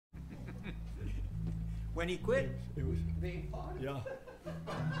When he quit, It was, they fought him. yeah,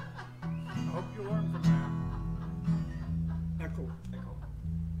 I hope you learn from that. echo.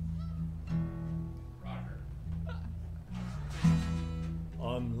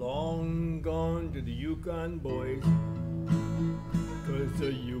 I'm long gone to the Yukon, boys, 'cause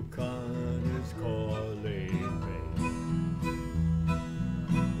the Yukon is calling me.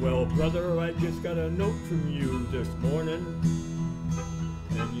 Well, brother, I just got a note from you this morning,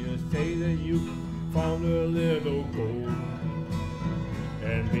 and you say that you found a little gold.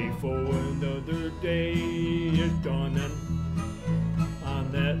 And before another day is dawning, on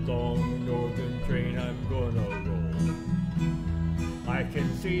that long northern train I'm gonna roll. I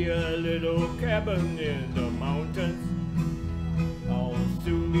can see a little cabin in the mountains. I'll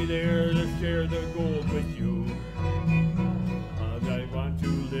soon be there to share the gold with you. I want to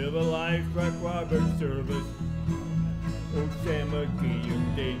live a life like Robert Service, old Sam McGee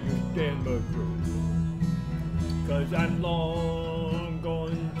and Daniel Stan McGrew. 'Cause I'm long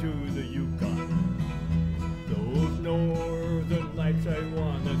gone to the Yukon, those northern lights I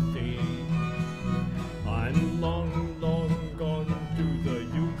wanna see. I'm long gone to the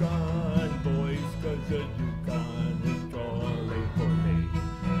Yukon, boys, 'cause the Yukon is calling for me.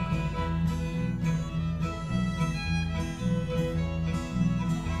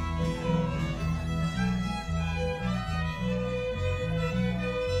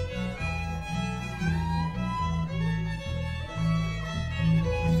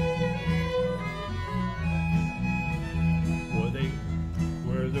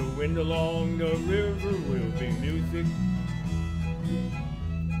 Where the wind along the river will be music.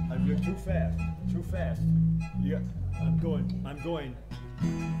 You're too fast, too fast. Yeah, I'm going.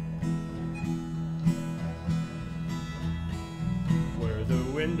 Where the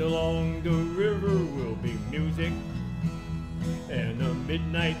wind along the river will be music, and the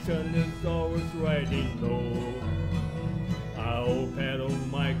midnight sun is always riding low. I'll paddle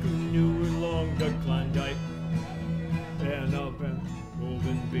my canoe along the Klondike, and up and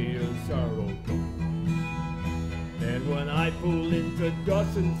Golden Beer Sorrow go. And when I pull into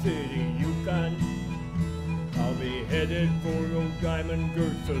Dawson City, Yukon, I'll be headed for old Diamond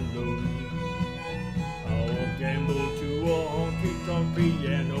Girl Saloon. I'll gamble to a honky-tonk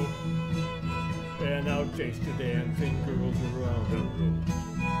piano, and I'll chase the dancing girls around the road.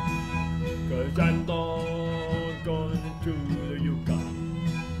 'Cause I'm long gone to the Yukon,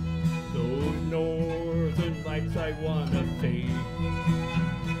 those northern lights I wanna see.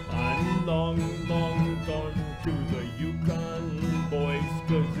 I'm long gone to the Yukon, boys,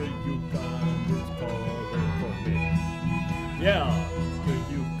 'cause the Yukon is calling for me. Yeah, the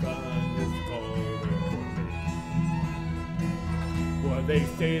Yukon is calling for me. Well, they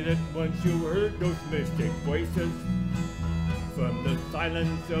say that once you heard those mystic voices, from the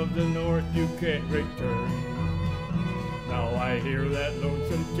silence of the north you can't return. Now I hear that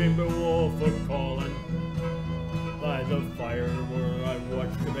lonesome timber wolf a-calling by the fire where I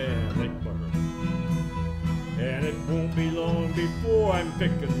watch the bandit burn. And it won't be long before I'm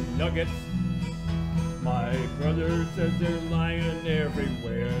picking nuggets. My brother says they're lying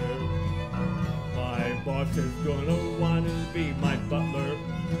everywhere. My boss is gonna want to be my butler,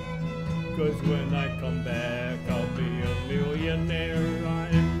 'cause when I come back I'll be a millionaire.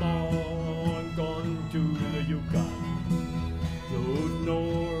 I'm long gone to the Yukon, those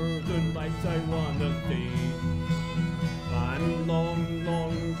northern lights I wanna see. I'm long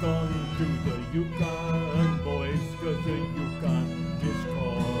gone to the Yukon, boys, 'cause the Yukon is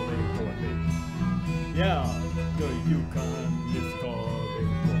calling for me. Yeah, the Yukon is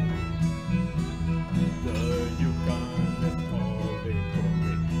calling for me. The Yukon is calling for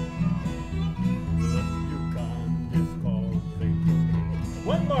me. The Yukon is calling for me.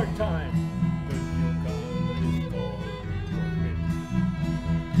 One more time. The Yukon is calling for me.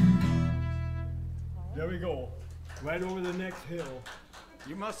 There we go. Right over the next hill.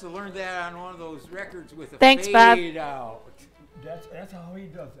 You must have learned that on one of those records with a Thanks, Bob. fade out. That's how he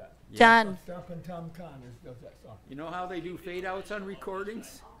does that. John. Stompin' Tom Connors does that song. You know how they do fade outs on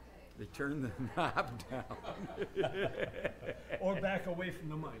recordings? They turn the knob down. Or back away from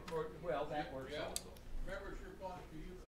the mic. Well, that works also. Remember, it's your fault.